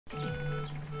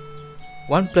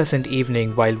One pleasant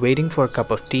evening while waiting for a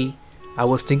cup of tea, I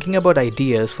was thinking about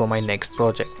ideas for my next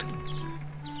project.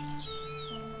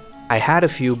 I had a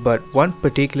few, but one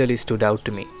particularly stood out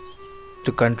to me: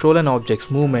 to control an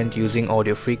object's movement using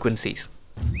audio frequencies.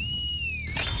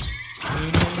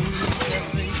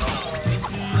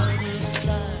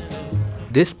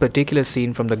 This particular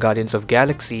scene from the Guardians of the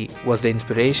Galaxy was the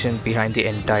inspiration behind the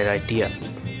entire idea.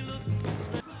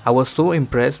 I was so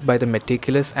impressed by the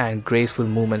meticulous and graceful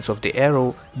movements of the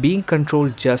arrow being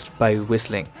controlled just by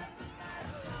whistling.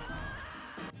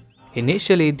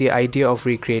 Initially, the idea of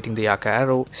recreating the Yaka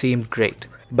arrow seemed great,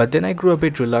 but then I grew a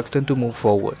bit reluctant to move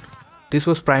forward. This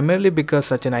was primarily because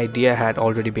such an idea had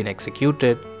already been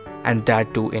executed, and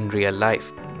that too in real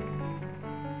life.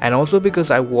 And also because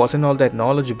I wasn't all that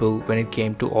knowledgeable when it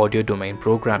came to audio domain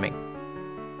programming.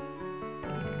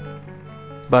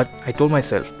 But I told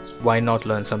myself, why not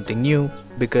learn something new?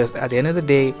 Because at the end of the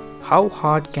day, how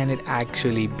hard can it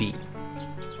actually be?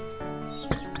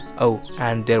 Oh,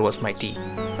 and there was my tea.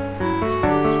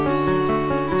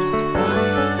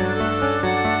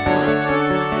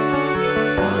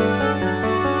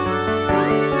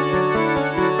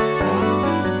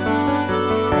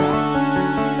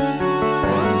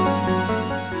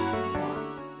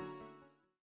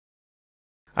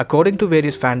 According to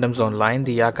various fandoms online,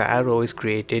 the Yaka arrow is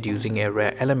created using a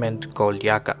rare element called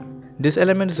Yaka. This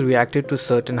element is reacted to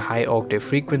certain high octave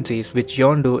frequencies which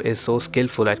Yondu is so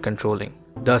skillful at controlling,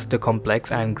 thus the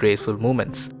complex and graceful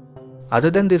movements. Other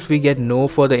than this, we get no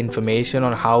further information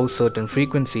on how certain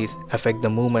frequencies affect the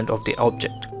movement of the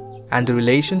object, and the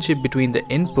relationship between the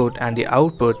input and the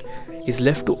output is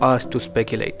left to us to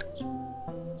speculate.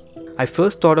 I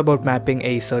first thought about mapping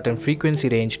a certain frequency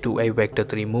range to a vector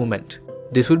 3 movement.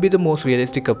 This would be the most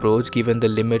realistic approach given the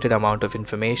limited amount of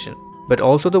information, but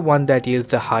also the one that yields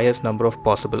the highest number of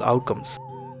possible outcomes.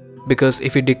 Because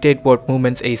if we dictate what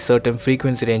movements a certain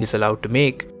frequency range is allowed to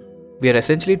make, we are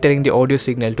essentially telling the audio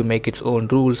signal to make its own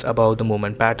rules about the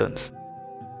movement patterns.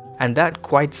 And that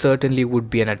quite certainly would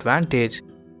be an advantage,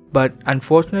 but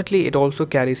unfortunately it also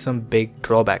carries some big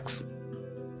drawbacks.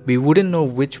 We wouldn't know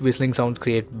which whistling sounds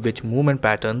create which movement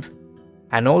patterns,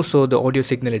 and also the audio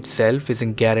signal itself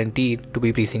isn't guaranteed to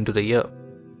be pleasing to the ear.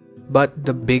 But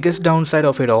the biggest downside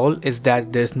of it all is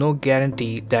that there's no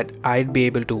guarantee that I'd be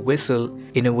able to whistle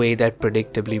in a way that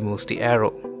predictably moves the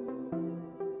arrow.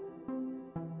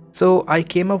 So I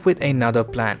came up with another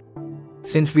plan.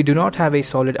 Since we do not have a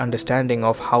solid understanding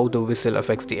of how the whistle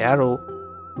affects the arrow,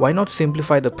 why not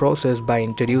simplify the process by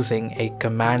introducing a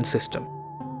command system?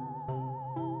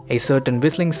 A certain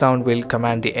whistling sound will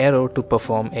command the arrow to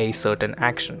perform a certain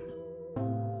action.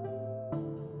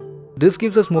 This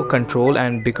gives us more control,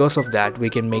 and because of that we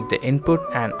can make the input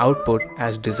and output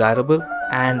as desirable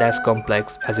and as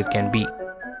complex as it can be.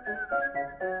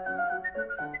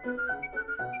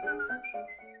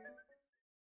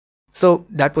 So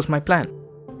that was my plan.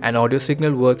 An audio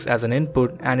signal works as an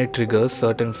input and it triggers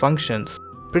certain functions.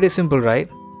 Pretty simple,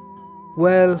 right?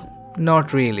 Well,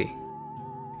 not really.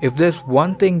 If there's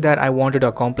one thing that I wanted to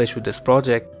accomplish with this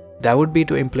project, that would be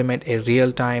to implement a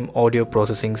real-time audio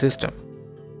processing system.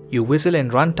 You whistle in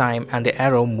runtime and the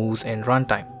arrow moves in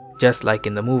runtime, just like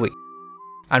in the movie.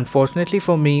 Unfortunately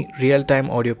for me, real-time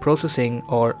audio processing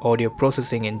or audio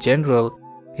processing in general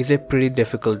is a pretty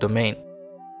difficult domain,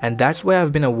 and that's why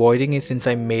I've been avoiding it since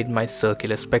I made my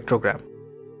circular spectrogram.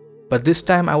 But this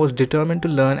time I was determined to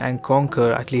learn and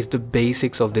conquer at least the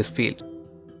basics of this field.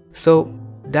 So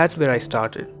that's where I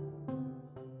started.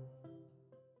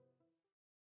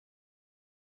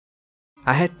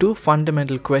 I had two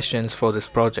fundamental questions for this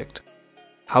project.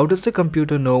 How does the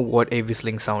computer know what a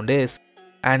whistling sound is?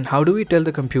 And how do we tell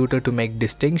the computer to make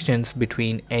distinctions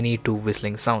between any two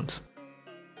whistling sounds?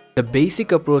 The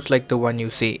basic approach, like the one you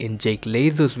see in Jake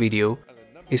Laser's video,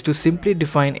 is to simply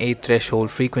define a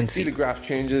threshold frequency. The graph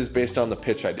changes based on the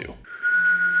pitch I do.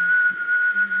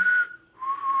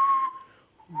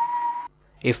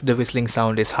 If the whistling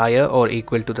sound is higher or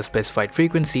equal to the specified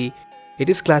frequency, it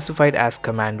is classified as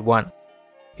command 1.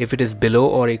 If it is below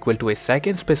or equal to a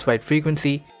second specified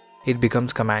frequency, it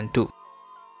becomes command 2.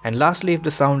 And lastly, if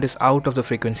the sound is out of the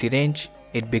frequency range,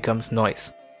 it becomes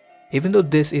noise. Even though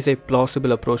this is a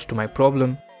plausible approach to my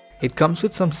problem, it comes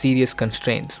with some serious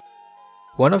constraints.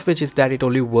 One of which is that it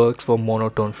only works for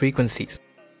monotone frequencies.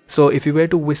 So if you were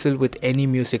to whistle with any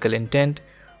musical intent,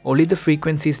 only the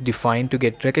frequencies defined to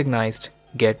get recognized,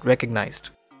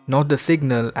 not the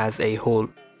signal as a whole.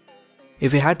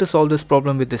 If we had to solve this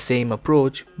problem with the same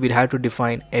approach, we'd have to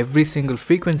define every single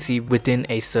frequency within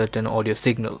a certain audio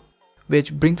signal.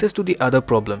 Which brings us to the other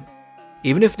problem.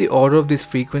 Even if the order of these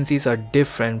frequencies are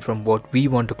different from what we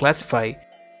want to classify,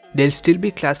 they'll still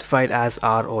be classified as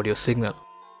our audio signal.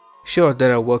 Sure,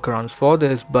 there are workarounds for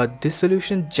this, but this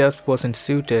solution just wasn't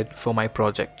suited for my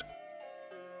project.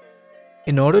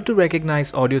 In order to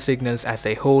recognize audio signals as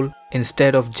a whole,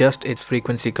 instead of just its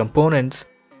frequency components,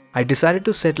 I decided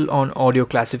to settle on audio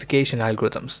classification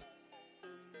algorithms.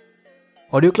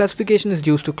 Audio classification is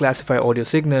used to classify audio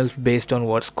signals based on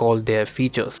what's called their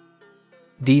features.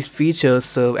 These features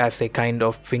serve as a kind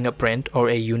of fingerprint or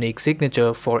a unique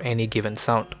signature for any given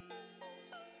sound.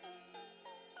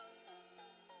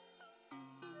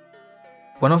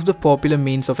 One of the popular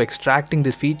means of extracting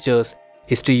these features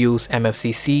is to use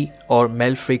MFCC or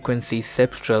melt frequency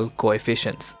cepstral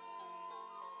coefficients.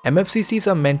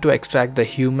 MFCCs are meant to extract the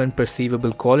human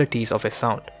perceivable qualities of a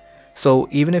sound. So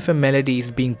even if a melody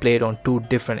is being played on two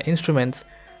different instruments,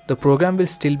 the program will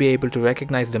still be able to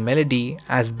recognize the melody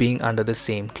as being under the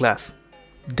same class.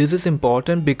 This is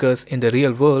important because in the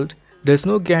real world, there's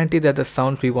no guarantee that the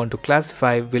sounds we want to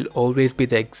classify will always be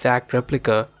the exact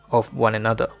replica of one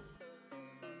another.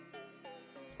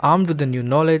 Armed with the new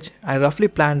knowledge, I roughly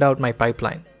planned out my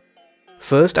pipeline.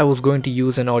 First, I was going to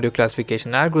use an audio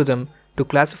classification algorithm to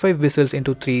classify whistles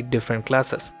into 3 different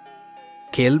classes: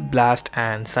 kill, blast,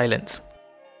 and silence.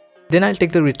 Then I'll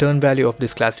take the return value of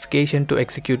this classification to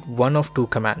execute one of 2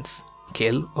 commands,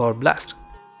 kill or blast.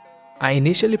 I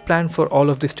initially planned for all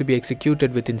of this to be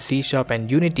executed within C# and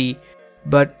Unity,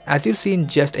 but as you'll see in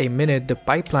just a minute, the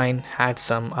pipeline had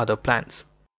some other plans.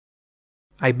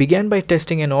 I began by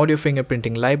testing an audio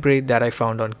fingerprinting library that I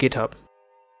found on GitHub.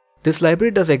 This library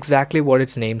does exactly what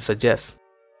its name suggests.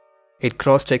 It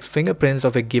cross-checks fingerprints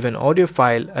of a given audio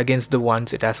file against the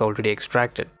ones it has already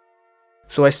extracted.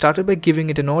 So I started by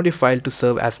giving it an audio file to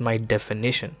serve as my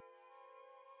definition.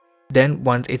 Then,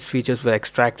 once its features were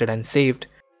extracted and saved,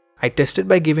 I tested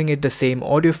by giving it the same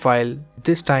audio file,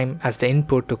 this time as the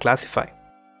input to classify.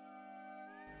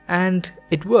 And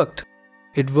it worked.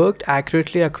 It worked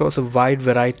accurately across a wide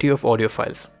variety of audio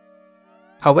files.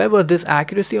 However, this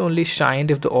accuracy only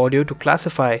shined if the audio to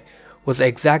classify was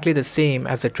exactly the same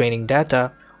as the training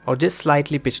data or just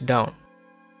slightly pitched down.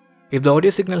 If the audio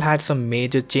signal had some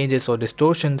major changes or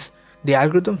distortions, the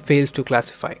algorithm fails to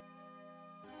classify.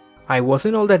 I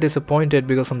wasn't all that disappointed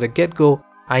because from the get-go,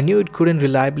 I knew it couldn't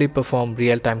reliably perform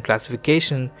real-time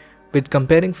classification with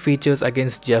comparing features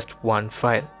against just one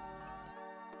file.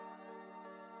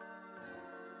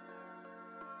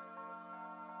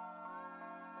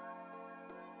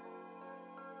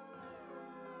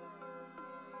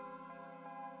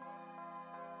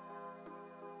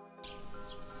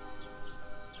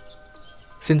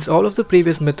 Since all of the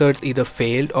previous methods either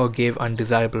failed or gave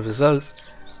undesirable results,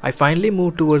 I finally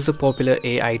moved towards the popular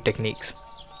AI techniques,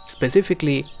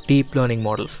 specifically deep learning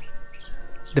models.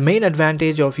 The main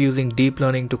advantage of using deep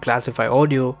learning to classify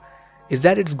audio is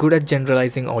that it's good at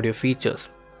generalizing audio features.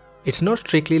 It's not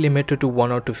strictly limited to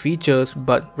 1 or 2 features,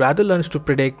 but rather learns to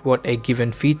predict what a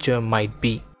given feature might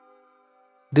be.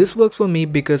 This works for me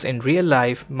because in real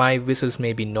life, my whistles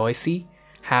may be noisy,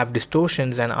 have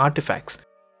distortions and artifacts,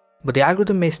 but the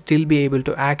algorithm may still be able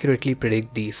to accurately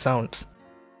predict these sounds.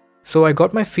 So I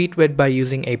got my feet wet by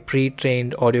using a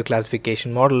pre-trained audio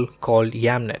classification model called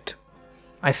YAMNet.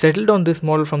 I settled on this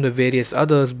model from the various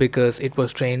others because it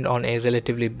was trained on a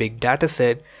relatively big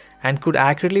dataset and could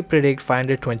accurately predict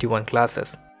 521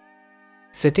 classes.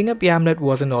 Setting up YAMNet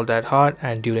wasn't all that hard,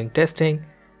 and during testing,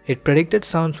 it predicted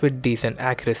sounds with decent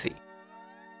accuracy.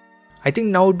 I think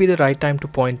now would be the right time to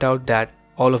point out that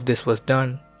all of this was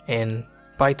done in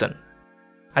Python.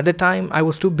 At the time, I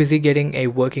was too busy getting a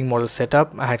working model set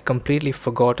up, I had completely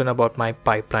forgotten about my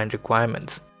pipeline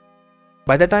requirements.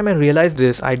 By the time I realized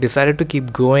this, I decided to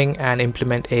keep going and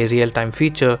implement a real-time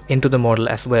feature into the model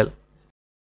as well.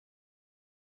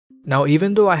 Now,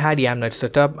 even though I had YAMNet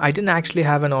set up, I didn't actually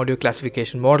have an audio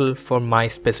classification model for my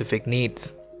specific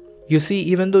needs. You see,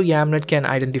 even though YAMNet can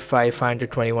identify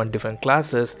 521 different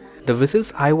classes, the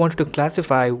whistles I wanted to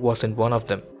classify wasn't one of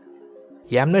them.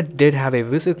 YAMNet did have a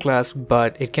whistle class,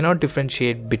 but it cannot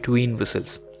differentiate between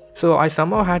whistles. So I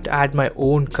somehow had to add my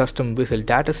own custom whistle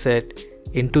dataset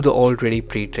into the already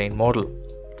pre-trained model.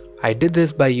 I did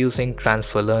this by using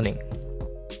transfer learning.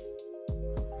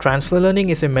 Transfer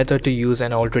learning is a method to use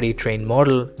an already trained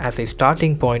model as a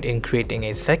starting point in creating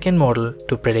a second model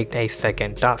to predict a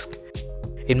second task.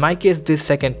 In my case, this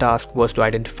second task was to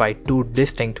identify 2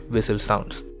 distinct whistle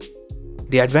sounds.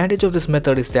 The advantage of this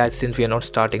method is that since we are not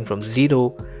starting from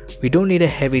zero, we don't need a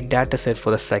heavy dataset for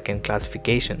the second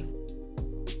classification.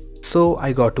 So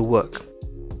I got to work.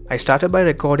 I started by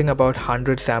recording about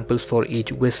 100 samples for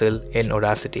each whistle in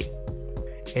Audacity.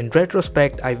 In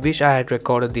retrospect, I wish I had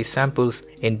recorded these samples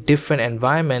in different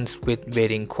environments with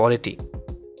varying quality.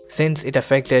 since it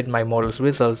affected my model's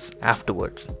results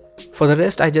afterwards. For the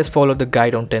rest, I just followed the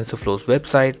guide on TensorFlow's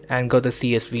website and got the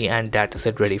CSV and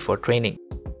dataset ready for training.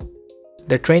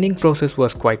 The training process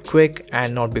was quite quick,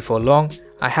 and not before long,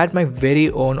 I had my very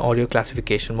own audio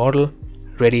classification model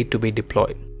ready to be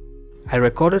deployed. I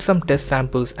recorded some test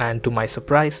samples, and to my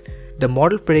surprise, the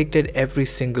model predicted every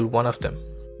single one of them.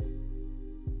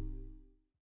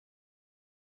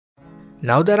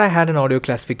 Now that I had an audio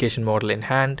classification model in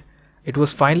hand, it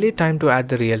was finally time to add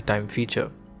the real-time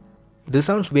feature. This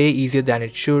sounds way easier than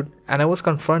it should, and I was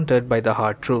confronted by the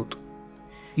hard truth.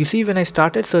 You see, when I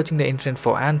started searching the internet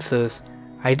for answers,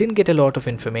 I didn't get a lot of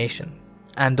information,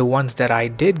 and the ones that I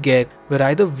did get were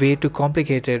either way too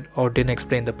complicated or didn't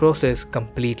explain the process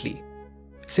completely.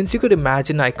 Since you could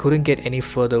imagine, I couldn't get any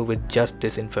further with just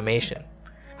this information.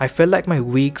 I felt like my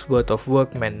week's worth of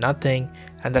work meant nothing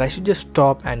and that I should just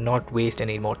stop and not waste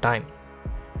any more time.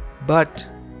 But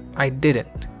I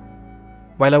didn't.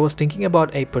 While I was thinking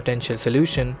about a potential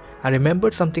solution, I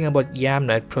remembered something about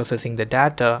YAMNet processing the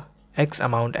data X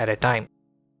amount at a time.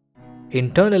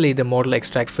 Internally, the model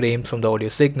extracts frames from the audio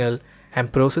signal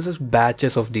and processes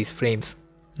batches of these frames.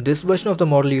 This version of the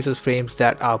model uses frames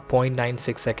that are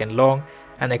 0.96 seconds long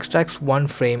and extracts one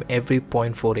frame every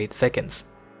 0.48 seconds.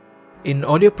 In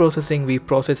audio processing, we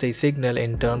process a signal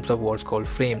in terms of what's called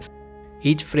frames.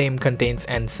 Each frame contains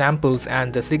n samples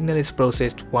and the signal is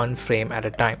processed one frame at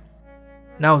a time.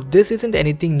 Now, this isn't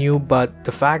anything new, but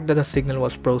the fact that the signal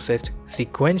was processed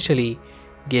sequentially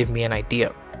gave me an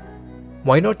idea.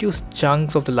 Why not use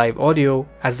chunks of the live audio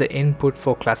as the input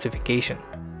for classification?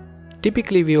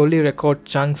 Typically, we only record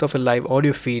chunks of a live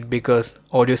audio feed because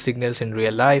audio signals in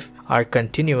real life are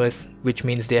continuous, which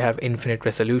means they have infinite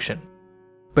resolution.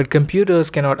 But computers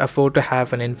cannot afford to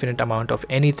have an infinite amount of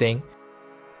anything,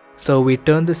 so we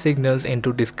turn the signals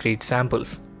into discrete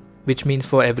samples, which means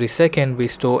for every second we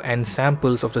store n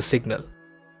samples of the signal.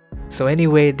 So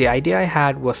anyway, the idea I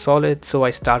had was solid, so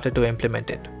I started to implement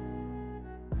it.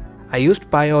 I used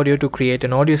PyAudio to create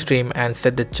an audio stream and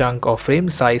set the chunk or frame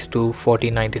size to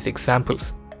 4096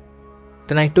 samples.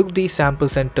 Then I took these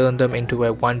samples and turned them into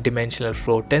a one-dimensional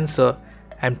float tensor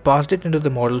and passed it into the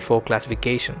model for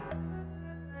classification.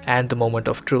 And the moment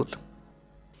of truth.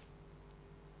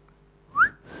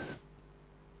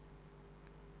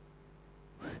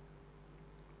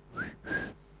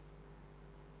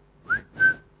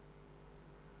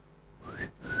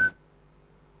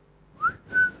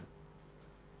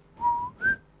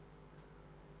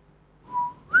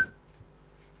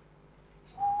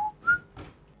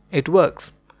 It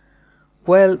works.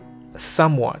 Well,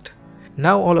 somewhat.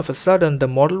 Now all of a sudden the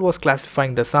model was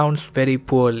classifying the sounds very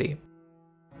poorly.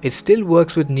 It still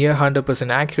works with near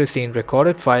 100% accuracy in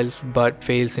recorded files but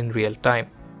fails in real time,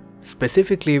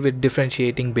 specifically with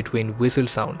differentiating between whistle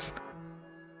sounds.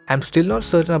 I'm still not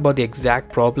certain about the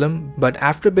exact problem, but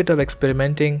after a bit of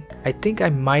experimenting, I think I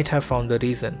might have found the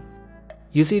reason.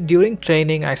 You see, during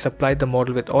training I supplied the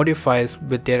model with audio files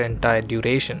with their entire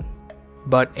duration.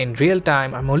 But in real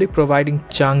time, I'm only providing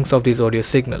chunks of these audio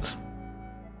signals.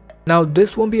 Now,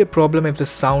 this won't be a problem if the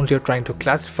sounds you're trying to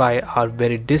classify are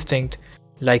very distinct,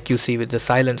 like you see with the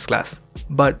silence class.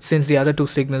 But since the other two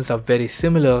signals are very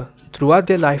similar, throughout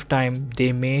their lifetime,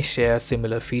 they may share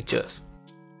similar features.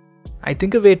 I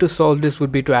think a way to solve this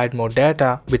would be to add more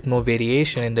data with more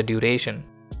variation in the duration.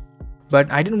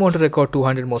 But I didn't want to record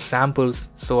 200 more samples,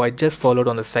 so I just followed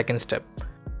on the second step.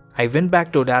 I went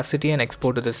back to Audacity and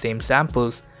exported the same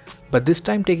samples, but this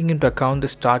time taking into account the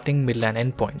starting, middle and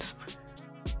end points.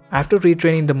 After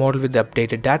retraining the model with the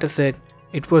updated dataset,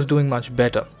 it was doing much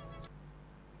better.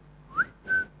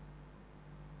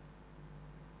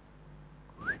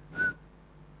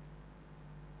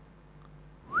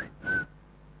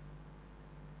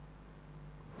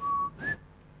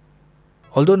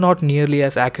 Although not nearly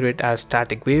as accurate as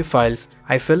static wave files,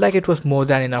 I felt like it was more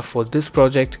than enough for this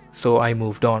project, so I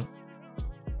moved on.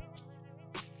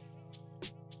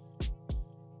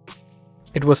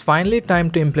 It was finally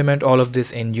time to implement all of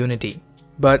this in Unity.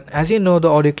 But as you know, the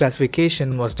audio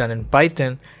classification was done in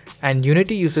Python and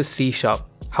Unity uses C#.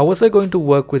 How was I going to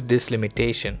work with this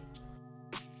limitation?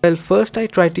 Well, first I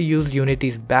tried to use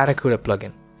Unity's Baraccuda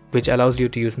plugin, which allows you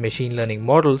to use machine learning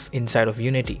models inside of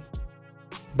Unity.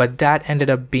 But that ended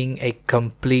up being a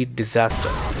complete disaster.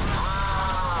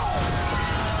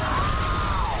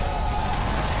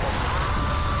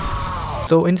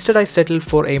 So instead I settled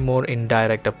for a more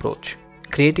indirect approach,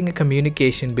 creating a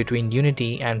communication between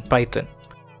Unity and Python.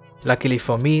 Luckily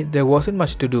for me, there wasn't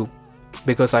much to do,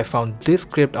 because I found this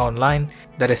script online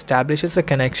that establishes a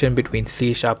connection between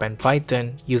C# and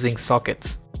Python using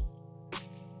sockets.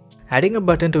 Adding a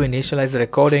button to initialize the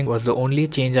recording was the only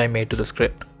change I made to the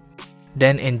script.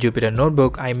 Then in Jupyter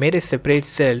Notebook, I made a separate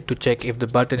cell to check if the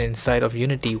button inside of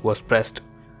Unity was pressed.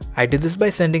 I did this by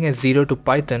sending a 0 to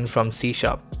Python from C#.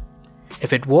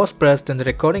 If it was pressed, then the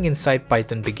recording inside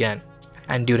Python began,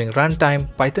 and during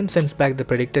runtime, Python sends back the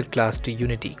predicted class to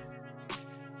Unity.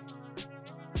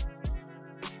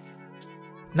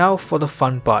 Now for the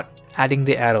fun part, adding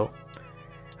the arrow.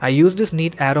 I used this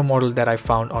neat arrow model that I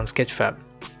found on Sketchfab.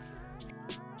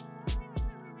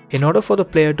 In order for the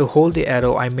player to hold the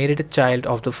arrow, I made it a child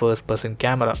of the first person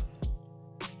camera.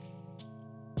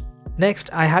 Next,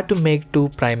 I had to make two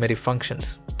primary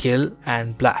functions, kill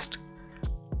and blast.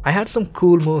 I had some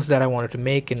cool moves that I wanted to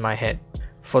make in my head.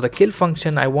 For the kill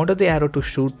function, I wanted the arrow to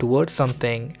shoot towards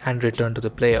something and return to the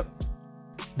player.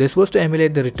 This was to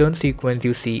emulate the return sequence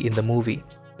you see in the movie.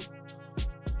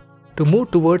 To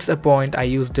move towards a point, I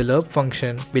used the lerp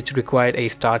function, which required a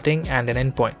starting and an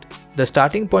endpoint. The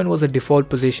starting point was the default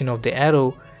position of the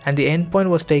arrow, and the endpoint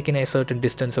was taken a certain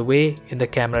distance away in the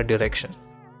camera direction.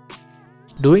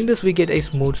 Doing this, we get a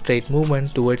smooth straight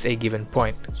movement towards a given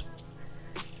point.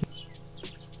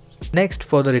 Next,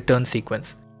 for the return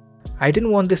sequence. I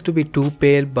didn't want this to be too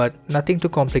pale, but nothing too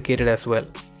complicated as well.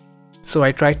 So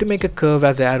I tried to make a curve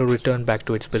as the arrow returned back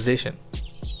to its position.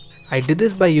 I did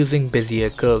this by using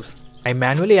Bezier curves. I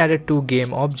manually added two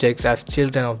game objects as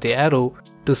children of the arrow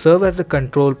to serve as the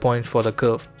control points for the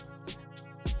curve.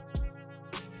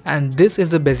 And this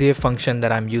is the Bezier function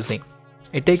that I'm using.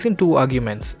 It takes in two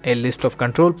arguments, a list of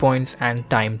control points and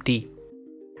time t,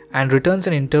 and returns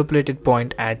an interpolated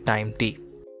point at time t.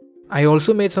 I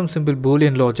also made some simple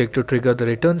boolean logic to trigger the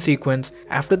return sequence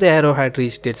after the arrow had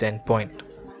reached its endpoint.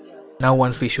 Now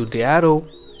once we shoot the arrow,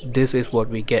 this is what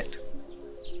we get.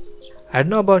 I don't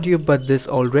know about you, but this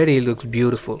already looks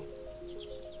beautiful.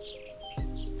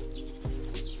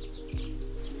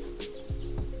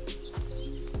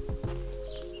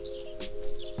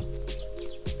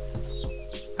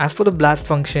 As for the blast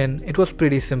function, it was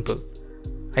pretty simple.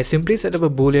 I simply set up a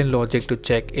boolean logic to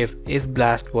check if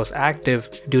isBlast was active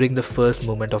during the first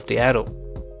movement of the arrow.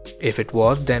 If it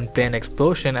was, then play an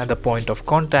explosion at the point of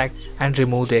contact and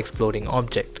remove the exploding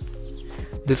object.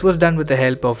 This was done with the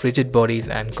help of rigid bodies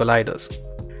and colliders.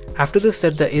 After this,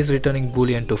 set the isReturning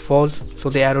boolean to false,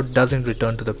 so the arrow doesn't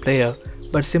return to the player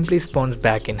but simply spawns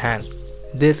back in hand.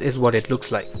 This is what it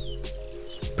looks like.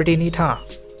 Pretty neat, huh?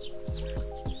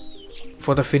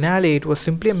 For the finale, it was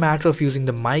simply a matter of using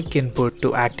the mic input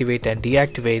to activate and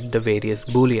deactivate the various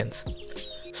booleans.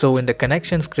 So in the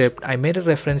connection script, I made a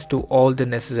reference to all the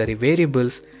necessary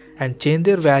variables and changed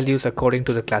their values according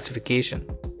to the classification.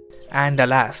 And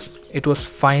alas, it was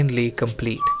finally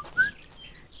complete.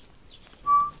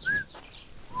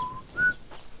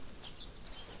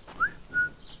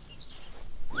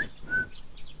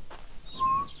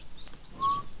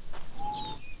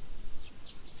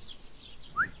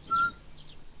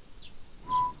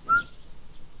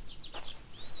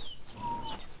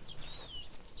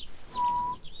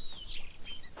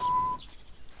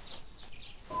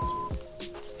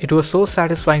 It was so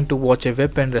satisfying to watch a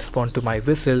weapon respond to my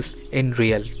whistles in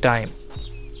real time.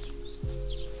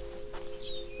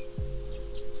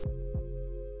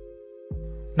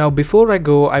 Now before I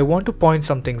go, I want to point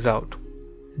some things out.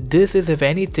 This is, if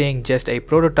anything, just a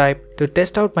prototype to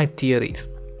test out my theories.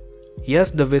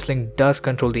 Yes, the whistling does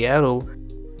control the arrow,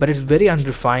 but it's very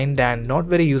unrefined and not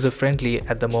very user-friendly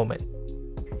at the moment.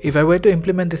 If I were to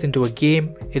implement this into a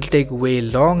game, it'll take way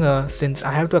longer since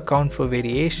I have to account for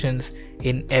variations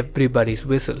in everybody's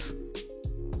whistles.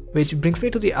 Which brings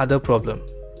me to the other problem.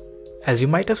 As you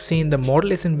might have seen, the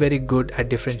model isn't very good at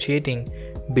differentiating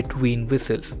between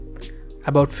whistles.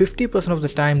 About 50% of the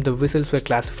time the whistles were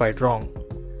classified wrong.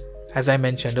 As I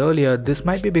mentioned earlier, this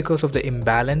might be because of the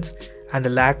imbalance and the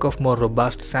lack of more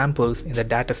robust samples in the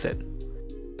dataset.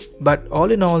 But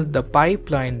all in all, the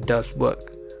pipeline does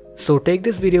work. So take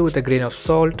this video with a grain of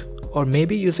salt, or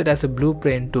maybe use it as a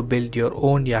blueprint to build your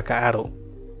own Yaka arrow.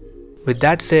 With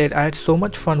that said, I had so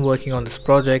much fun working on this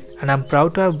project and I'm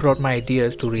proud to have brought my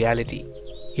ideas to reality.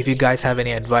 If you guys have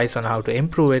any advice on how to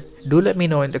improve it, do let me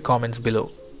know in the comments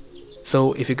below.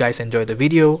 So if you guys enjoyed the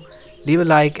video, leave a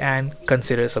like and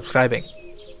consider subscribing.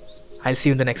 I'll see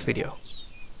you in the next video.